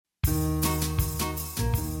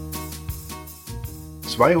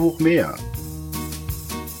Zwei, hoch, mehr.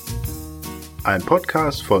 Ein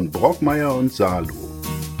Podcast von Brockmeyer und Salow.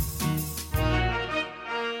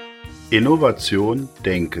 Innovation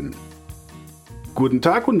denken. Guten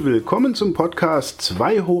Tag und willkommen zum Podcast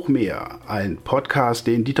Zwei, hoch, mehr. Ein Podcast,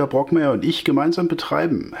 den Dieter Brockmeyer und ich gemeinsam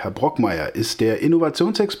betreiben. Herr Brockmeyer ist der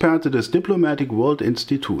Innovationsexperte des Diplomatic World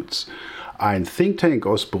Instituts. Ein Think Tank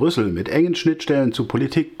aus Brüssel mit engen Schnittstellen zu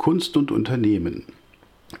Politik, Kunst und Unternehmen.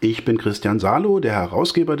 Ich bin Christian Salow, der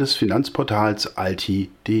Herausgeber des Finanzportals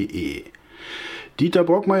alti.de. Dieter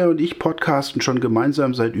Brockmeyer und ich podcasten schon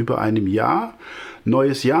gemeinsam seit über einem Jahr.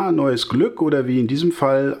 Neues Jahr, neues Glück oder wie in diesem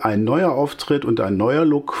Fall ein neuer Auftritt und ein neuer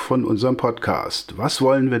Look von unserem Podcast. Was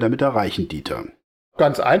wollen wir damit erreichen, Dieter?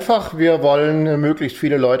 Ganz einfach, wir wollen möglichst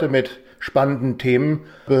viele Leute mit spannenden Themen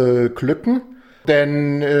beglücken.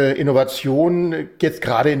 Denn Innovation, jetzt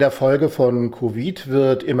gerade in der Folge von Covid,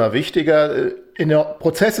 wird immer wichtiger.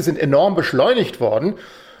 Prozesse sind enorm beschleunigt worden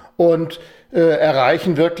und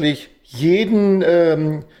erreichen wirklich jeden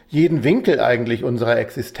Winkel eigentlich unserer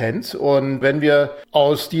Existenz. Und wenn wir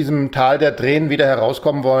aus diesem Tal der Tränen wieder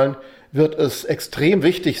herauskommen wollen, wird es extrem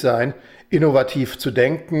wichtig sein, innovativ zu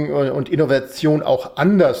denken und Innovation auch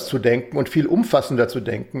anders zu denken und viel umfassender zu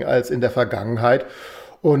denken als in der Vergangenheit.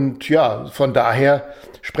 Und ja, von daher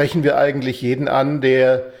sprechen wir eigentlich jeden an,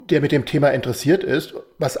 der mit dem Thema interessiert ist,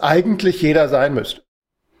 was eigentlich jeder sein müsste.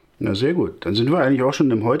 Na sehr gut, dann sind wir eigentlich auch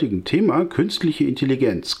schon im heutigen Thema, Künstliche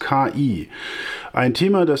Intelligenz, KI. Ein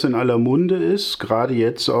Thema, das in aller Munde ist, gerade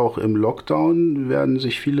jetzt auch im Lockdown werden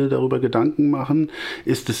sich viele darüber Gedanken machen.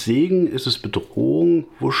 Ist es Segen, ist es Bedrohung?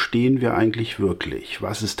 Wo stehen wir eigentlich wirklich?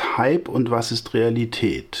 Was ist Hype und was ist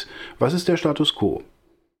Realität? Was ist der Status quo?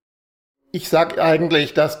 Ich sage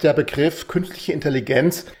eigentlich, dass der Begriff künstliche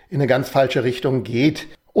Intelligenz in eine ganz falsche Richtung geht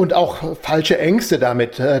und auch falsche Ängste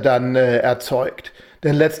damit dann erzeugt.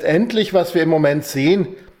 Denn letztendlich, was wir im Moment sehen,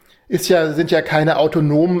 sind ja keine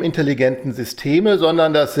autonomen, intelligenten Systeme,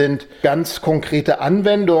 sondern das sind ganz konkrete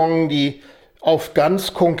Anwendungen, die auf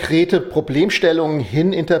ganz konkrete Problemstellungen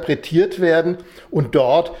hin interpretiert werden und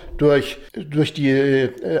dort durch die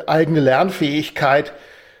eigene Lernfähigkeit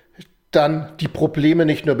dann die Probleme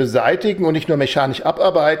nicht nur beseitigen und nicht nur mechanisch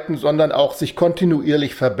abarbeiten, sondern auch sich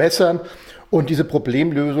kontinuierlich verbessern und diese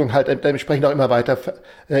Problemlösung halt entsprechend auch immer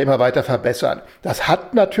weiter verbessern. Das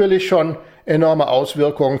hat natürlich schon enorme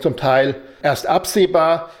Auswirkungen, zum Teil erst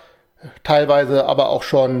absehbar, teilweise aber auch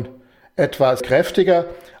schon etwas kräftiger.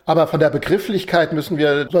 Aber von der Begrifflichkeit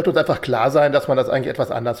sollte uns einfach klar sein, dass man das eigentlich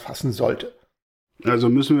etwas anders fassen sollte. Also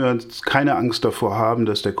müssen wir uns keine Angst davor haben,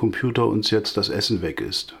 dass der Computer uns jetzt das Essen weg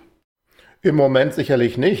isst. Im Moment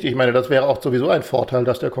sicherlich nicht. Ich meine, das wäre auch sowieso ein Vorteil,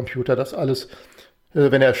 dass der Computer das alles,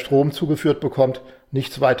 wenn er Strom zugeführt bekommt,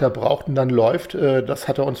 nichts weiter braucht und dann läuft. Das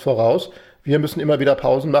hat er uns voraus. Wir müssen immer wieder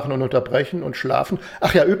Pausen machen und unterbrechen und schlafen.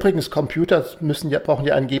 Ach ja, übrigens, Computer brauchen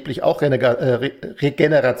ja angeblich auch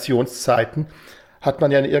Regenerationszeiten. Hat man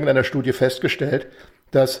ja in irgendeiner Studie festgestellt,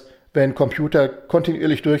 dass wenn Computer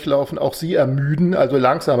kontinuierlich durchlaufen, auch sie ermüden, also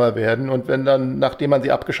langsamer werden. Und wenn dann, nachdem man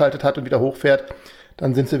sie abgeschaltet hat und wieder hochfährt,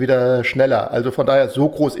 dann sind sie wieder schneller. Also von daher, so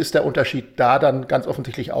groß ist der Unterschied da dann ganz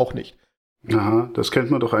offensichtlich auch nicht. Aha, das kennt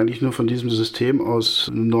man doch eigentlich nur von diesem System aus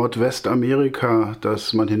Nordwestamerika,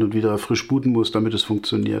 dass man hin und wieder frisch booten muss, damit es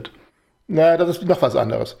funktioniert. Na, das ist noch was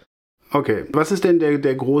anderes. Okay, was ist denn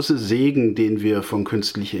der große Segen, den wir von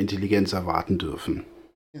künstlicher Intelligenz erwarten dürfen?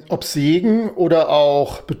 Ob Segen oder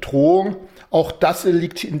auch Bedrohung, auch das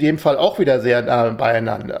liegt in dem Fall auch wieder sehr nah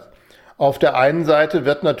beieinander. Auf der einen Seite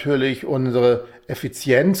wird natürlich unsere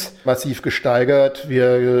Effizienz massiv gesteigert.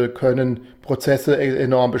 Wir können Prozesse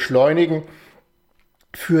enorm beschleunigen.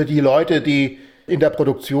 Für die Leute, die in der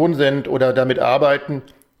Produktion sind oder damit arbeiten,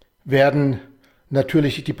 werden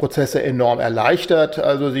natürlich die Prozesse enorm erleichtert.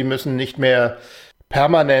 Also sie müssen nicht mehr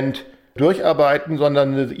permanent durcharbeiten,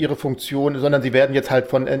 sondern sie werden jetzt halt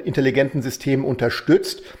von intelligenten Systemen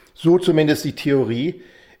unterstützt. So zumindest die Theorie.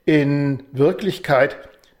 In Wirklichkeit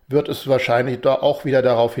wird es wahrscheinlich da auch wieder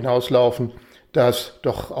darauf hinauslaufen, dass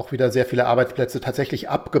doch auch wieder sehr viele Arbeitsplätze tatsächlich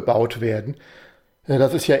abgebaut werden.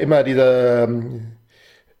 Das ist ja immer diese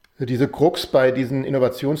Krux bei diesen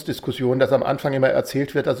Innovationsdiskussionen, dass am Anfang immer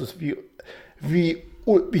erzählt wird, dass es wie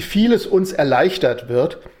viel es uns erleichtert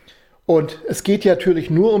wird. Und es geht ja natürlich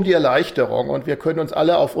nur um die Erleichterung und wir können uns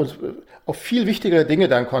alle auf viel wichtigere Dinge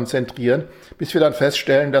dann konzentrieren, bis wir dann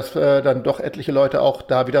feststellen, dass dann doch etliche Leute auch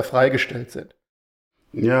da wieder freigestellt sind.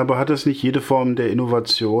 Ja, aber hat das nicht jede Form der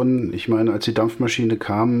Innovation? Ich meine, als die Dampfmaschine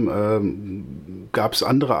kam, gab es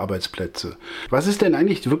andere Arbeitsplätze. Was ist denn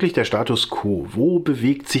eigentlich wirklich der Status quo? Wo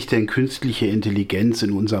bewegt sich denn künstliche Intelligenz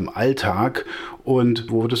in unserem Alltag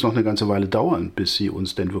und wo wird es noch eine ganze Weile dauern, bis sie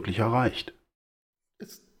uns denn wirklich erreicht?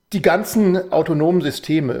 Die ganzen autonomen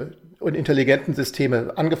Systeme und intelligenten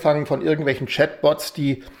Systeme, angefangen von irgendwelchen Chatbots,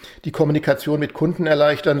 die die Kommunikation mit Kunden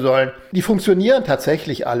erleichtern sollen, die funktionieren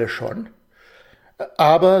tatsächlich alle schon.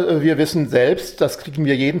 Aber wir wissen selbst, das kriegen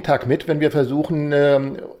wir jeden Tag mit, wenn wir versuchen,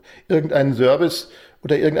 irgendeinen Service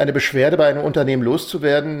oder irgendeine Beschwerde bei einem Unternehmen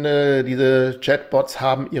loszuwerden. Diese Chatbots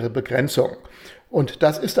haben ihre Begrenzung. Und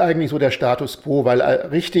das ist eigentlich so der Status quo, weil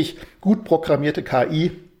richtig gut programmierte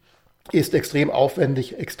KI ist extrem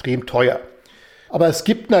aufwendig, extrem teuer. Aber es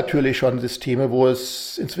gibt natürlich schon Systeme, wo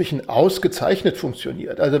es inzwischen ausgezeichnet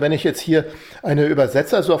funktioniert. Also wenn ich jetzt hier eine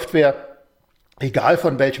Übersetzersoftware, egal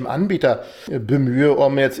von welchem Anbieter, bemühe,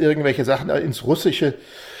 um jetzt irgendwelche Sachen ins Russische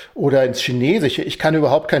oder ins Chinesische. Ich kann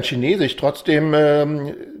überhaupt kein Chinesisch, trotzdem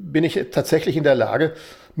bin ich tatsächlich in der Lage,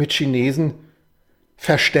 mit Chinesen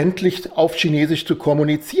verständlich auf Chinesisch zu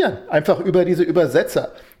kommunizieren. Einfach über diese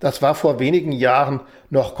Übersetzer. Das war vor wenigen Jahren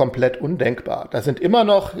noch komplett undenkbar. Da sind immer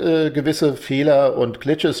noch gewisse Fehler und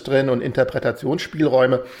Glitches drin und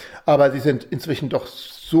Interpretationsspielräume, aber sie sind inzwischen doch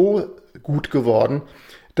so gut geworden,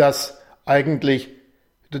 dass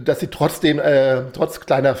sie trotzdem, trotz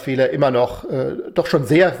kleiner Fehler immer noch doch schon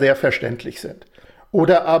sehr, sehr verständlich sind.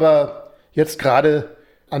 Oder aber jetzt gerade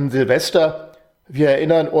an Silvester, wir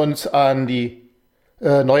erinnern uns an die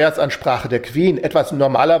Neujahrsansprache der Queen, etwas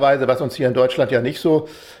normalerweise, was uns hier in Deutschland ja nicht so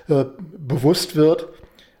bewusst wird,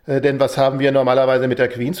 denn was haben wir normalerweise mit der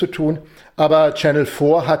Queen zu tun? Aber Channel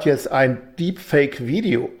 4 hat jetzt ein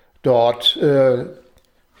Deepfake-Video dort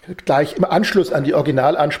gleich im Anschluss an die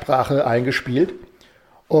Originalansprache eingespielt,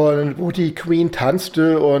 und wo die Queen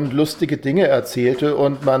tanzte und lustige Dinge erzählte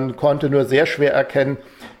und man konnte nur sehr schwer erkennen,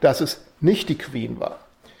 dass es nicht die Queen war.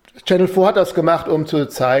 Channel 4 hat das gemacht, um zu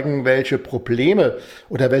zeigen, welche Probleme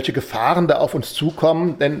oder welche Gefahren da auf uns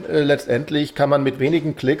zukommen, denn letztendlich kann man mit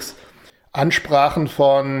wenigen Klicks Ansprachen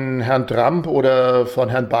von Herrn Trump oder von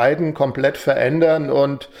Herrn Biden komplett verändern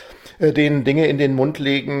und denen Dinge in den Mund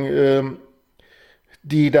legen,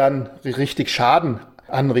 die dann richtig Schaden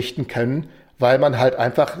anrichten können, weil man halt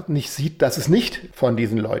einfach nicht sieht, dass es nicht von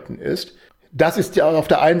diesen Leuten ist. Das ist ja auf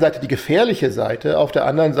der einen Seite die gefährliche Seite, auf der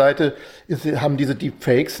anderen Seite haben diese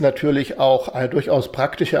Deepfakes natürlich auch durchaus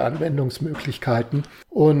praktische Anwendungsmöglichkeiten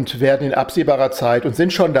und werden in absehbarer Zeit und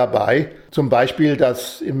sind schon dabei, zum Beispiel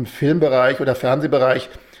das im Filmbereich oder Fernsehbereich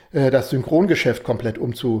das Synchrongeschäft komplett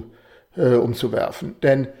umzuwerfen.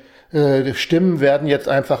 Denn Stimmen werden jetzt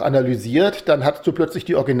einfach analysiert, dann hast du plötzlich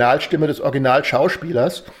die Originalstimme des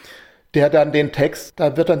Originalschauspielers, der dann den Text,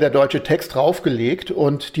 da wird dann der deutsche Text draufgelegt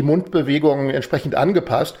und die Mundbewegungen entsprechend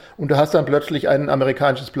angepasst und du hast dann plötzlich ein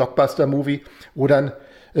amerikanisches Blockbuster-Movie, wo dann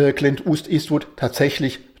Clint Eastwood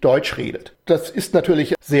tatsächlich Deutsch redet. Das ist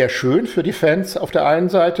natürlich sehr schön für die Fans auf der einen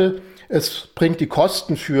Seite. Es bringt die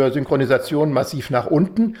Kosten für Synchronisation massiv nach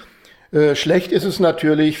unten. Schlecht ist es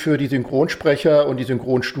natürlich für die Synchronsprecher und die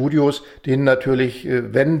Synchronstudios, denen natürlich,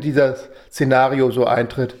 wenn dieser Szenario so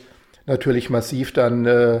eintritt, natürlich massiv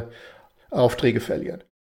dann Aufträge verlieren.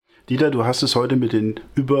 Dieter, du hast es heute mit den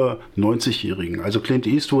über 90-Jährigen. Also Clint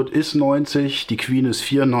Eastwood ist 90, die Queen ist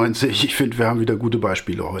 94. Ich finde, wir haben wieder gute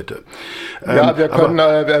Beispiele heute. Ja,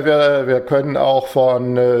 wir können auch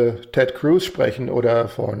von Ted Cruz sprechen oder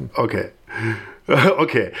von... Okay.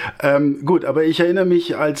 Okay, gut, aber ich erinnere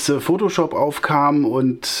mich, als Photoshop aufkam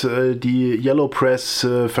und die Yellow Press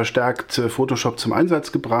verstärkt Photoshop zum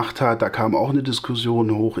Einsatz gebracht hat, da kam auch eine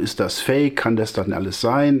Diskussion hoch, ist das fake, kann das dann alles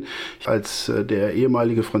sein? Als der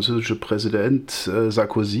ehemalige französische Präsident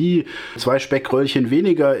Sarkozy 2 Speckröllchen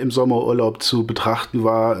weniger im Sommerurlaub zu betrachten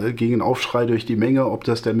war, ging ein Aufschrei durch die Menge, ob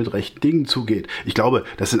das denn mit rechten Dingen zugeht. Ich glaube,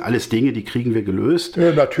 das sind alles Dinge, die kriegen wir gelöst.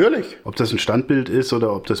 Ja, natürlich. Ob das ein Standbild ist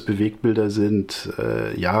oder ob das Bewegtbilder sind,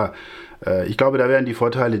 ich glaube, da werden die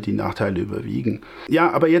Vorteile, die Nachteile überwiegen. Ja,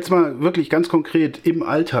 aber jetzt mal wirklich ganz konkret im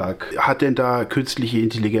Alltag. Hat denn da künstliche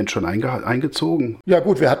Intelligenz schon eingezogen? Ja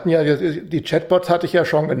gut, wir hatten ja, die Chatbots hatte ich ja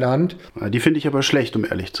schon genannt. Die finde ich aber schlecht, um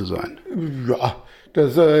ehrlich zu sein. Ja,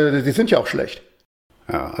 die sind ja auch schlecht.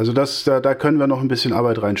 Ja, also da können wir noch ein bisschen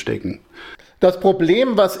Arbeit reinstecken. Das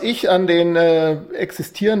Problem, was ich an den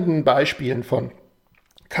existierenden Beispielen von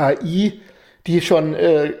KI, die schon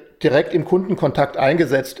direkt im Kundenkontakt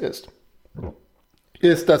eingesetzt ist,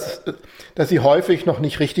 dass sie häufig noch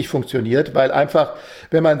nicht richtig funktioniert, weil einfach,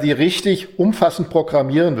 wenn man sie richtig umfassend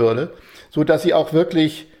programmieren würde, so dass sie auch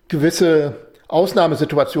wirklich gewisse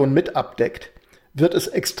Ausnahmesituationen mit abdeckt, wird es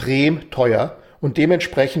extrem teuer und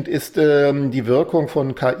dementsprechend ist die Wirkung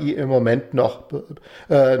von KI im Moment noch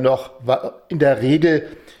in der Regel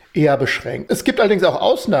eher beschränkt. Es gibt allerdings auch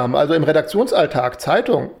Ausnahmen, also im Redaktionsalltag,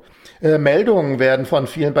 Zeitungen, Meldungen werden von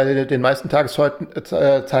vielen, bei den meisten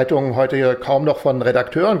Tageszeitungen heute kaum noch von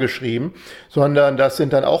Redakteuren geschrieben, sondern das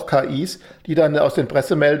sind dann auch KIs, die dann aus den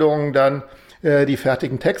Pressemeldungen dann die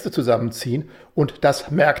fertigen Texte zusammenziehen. Und das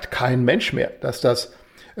merkt kein Mensch mehr, dass das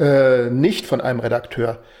nicht von einem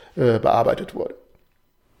Redakteur bearbeitet wurde.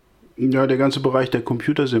 Ja, der ganze Bereich der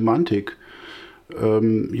Computersemantik.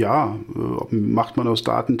 Macht man aus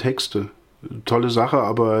Daten Texte. Tolle Sache,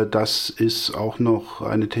 aber das ist auch noch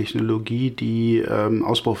eine Technologie, die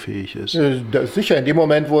ausbaufähig ist. Sicher, in dem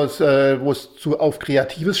Moment, wo es auf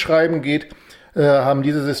kreatives Schreiben geht, haben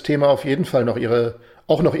diese Systeme auf jeden Fall noch ihre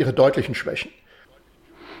deutlichen Schwächen.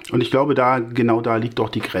 Und ich glaube, genau da liegt auch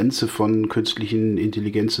die Grenze von künstlichen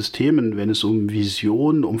Intelligenzsystemen. Wenn es um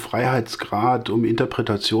Vision, um Freiheitsgrad, um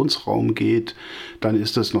Interpretationsraum geht, dann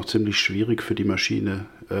ist das noch ziemlich schwierig für die Maschine,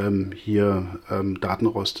 hier Daten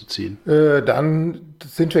rauszuziehen. Dann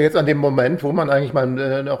sind wir jetzt an dem Moment, wo man eigentlich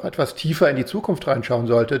mal noch etwas tiefer in die Zukunft reinschauen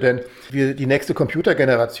sollte, denn die nächste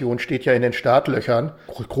Computergeneration steht ja in den Startlöchern.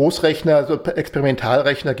 Großrechner, also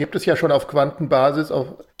Experimentalrechner gibt es ja schon auf Quantenbasis.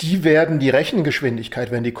 Die werden die Rechengeschwindigkeit,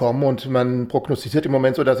 wenn die kommen, und man prognostiziert im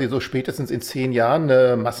Moment so, dass sie so spätestens in 10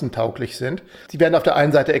 Jahren massentauglich sind. Sie werden auf der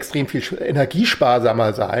einen Seite extrem viel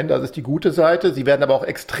energiesparsamer sein, das ist die gute Seite. Sie werden aber auch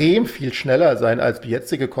extrem viel schneller sein als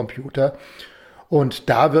jetzige Computer. Und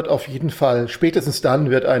da wird auf jeden Fall, spätestens dann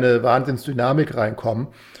wird eine Wahnsinnsdynamik reinkommen.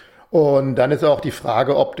 Und dann ist auch die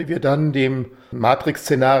Frage, ob wir dann dem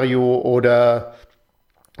Matrix-Szenario oder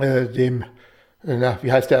wie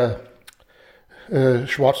heißt der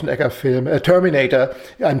Schwarzenegger-Film, Terminator,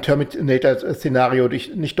 einem Terminator-Szenario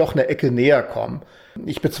nicht doch eine Ecke näher kommen.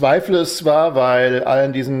 Ich bezweifle es zwar, weil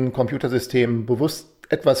allen diesen Computersystemen bewusst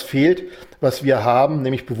etwas fehlt, was wir haben,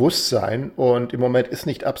 nämlich Bewusstsein. Und im Moment ist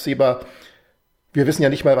nicht absehbar, wir wissen ja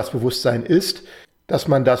nicht mal, was Bewusstsein ist, dass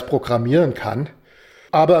man das programmieren kann.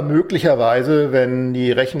 Aber möglicherweise, wenn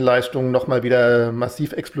die Rechenleistung nochmal wieder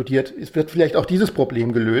massiv explodiert, wird vielleicht auch dieses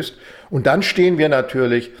Problem gelöst. Und dann stehen wir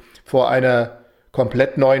natürlich vor einer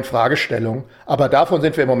komplett neuen Fragestellung. Aber davon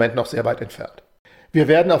sind wir im Moment noch sehr weit entfernt. Wir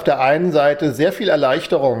werden auf der einen Seite sehr viel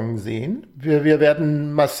Erleichterungen sehen. Wir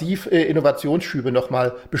werden massiv Innovationsschübe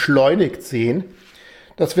nochmal beschleunigt sehen.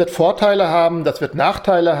 Das wird Vorteile haben, das wird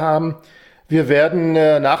Nachteile haben.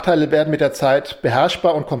 Nachteile werden mit der Zeit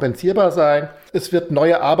beherrschbar und kompensierbar sein. Es wird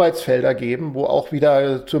neue Arbeitsfelder geben, wo auch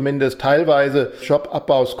wieder zumindest teilweise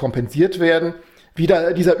Jobabbaus kompensiert werden. Wie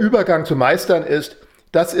dieser Übergang zu meistern ist,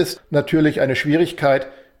 das ist natürlich eine Schwierigkeit,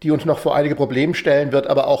 die uns noch vor einige Probleme stellen wird.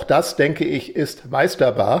 Aber auch das, denke ich, ist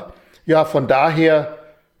meisterbar. Ja, von daher,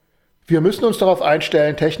 wir müssen uns darauf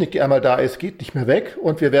einstellen, Technik, die einmal da ist, geht nicht mehr weg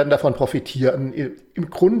und wir werden davon profitieren. Im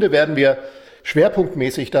Grunde werden wir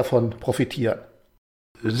schwerpunktmäßig davon profitieren.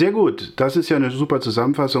 Sehr gut, das ist ja eine super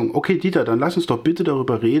Zusammenfassung. Okay, Dieter, dann lass uns doch bitte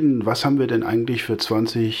darüber reden, was haben wir denn eigentlich für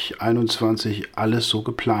 2021 alles so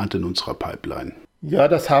geplant in unserer Pipeline? Ja,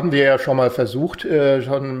 das haben wir ja schon mal versucht,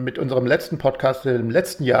 schon mit unserem letzten Podcast im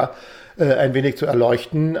letzten Jahr ein wenig zu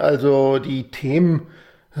erleuchten. Also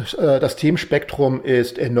das Themenspektrum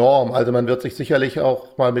ist enorm. Also man wird sich sicherlich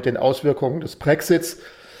auch mal mit den Auswirkungen des Brexits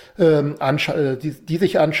die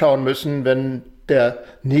sich anschauen müssen, wenn der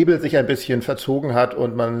Nebel sich ein bisschen verzogen hat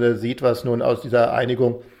und man sieht, was nun aus dieser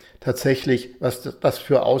Einigung tatsächlich, was das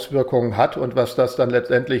für Auswirkungen hat und was das dann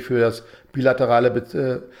letztendlich für das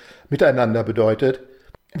bilaterale Miteinander bedeutet.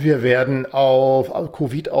 Wir werden auf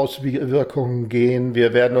Covid-Auswirkungen gehen.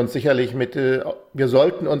 Wir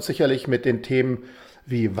sollten uns sicherlich mit den Themen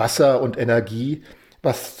wie Wasser und Energie,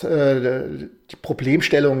 was die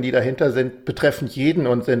Problemstellungen, die dahinter sind, betreffen jeden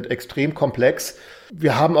und sind extrem komplex.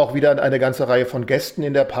 Wir haben auch wieder eine ganze Reihe von Gästen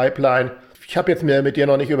in der Pipeline. Ich habe jetzt mit dir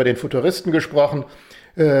noch nicht über den Futuristen gesprochen,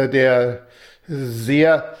 der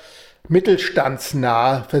sehr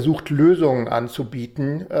mittelstandsnah versucht, Lösungen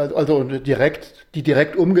anzubieten, also die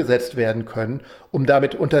direkt umgesetzt werden können, um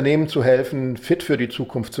damit Unternehmen zu helfen, fit für die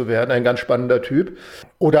Zukunft zu werden. Ein ganz spannender Typ.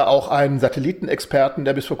 Oder auch einen Satellitenexperten,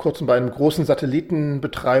 der bis vor kurzem bei einem großen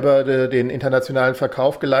Satellitenbetreiber den internationalen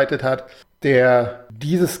Verkauf geleitet hat, der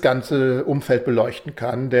dieses ganze Umfeld beleuchten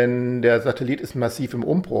kann, denn der Satellit ist massiv im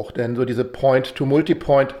Umbruch, denn so diese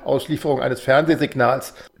Point-to-Multipoint-Auslieferung eines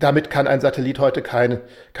Fernsehsignals, damit kann ein Satellit heute keine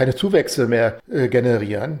Zuwächse mehr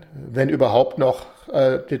generieren, wenn überhaupt noch.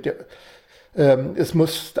 Es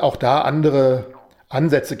muss auch da andere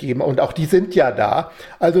Ansätze geben und auch die sind ja da.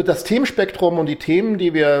 Also das Themenspektrum und die Themen,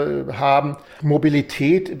 die wir haben,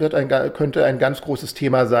 Mobilität könnte ein ganz großes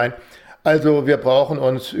Thema sein. Also wir brauchen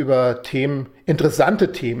uns über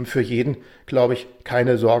interessante Themen für jeden, glaube ich,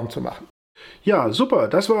 keine Sorgen zu machen. Ja, super.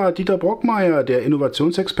 Das war Dieter Brockmeyer, der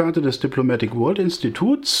Innovationsexperte des Diplomatic World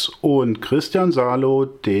Instituts, und Christian Salow,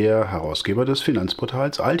 der Herausgeber des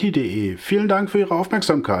Finanzportals alti.de. Vielen Dank für Ihre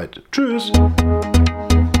Aufmerksamkeit. Tschüss.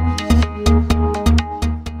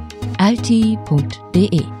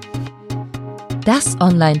 alti.de, das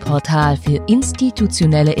Online-Portal für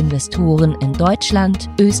institutionelle Investoren in Deutschland,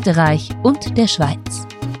 Österreich und der Schweiz.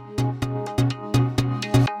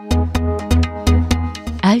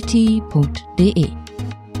 alti.de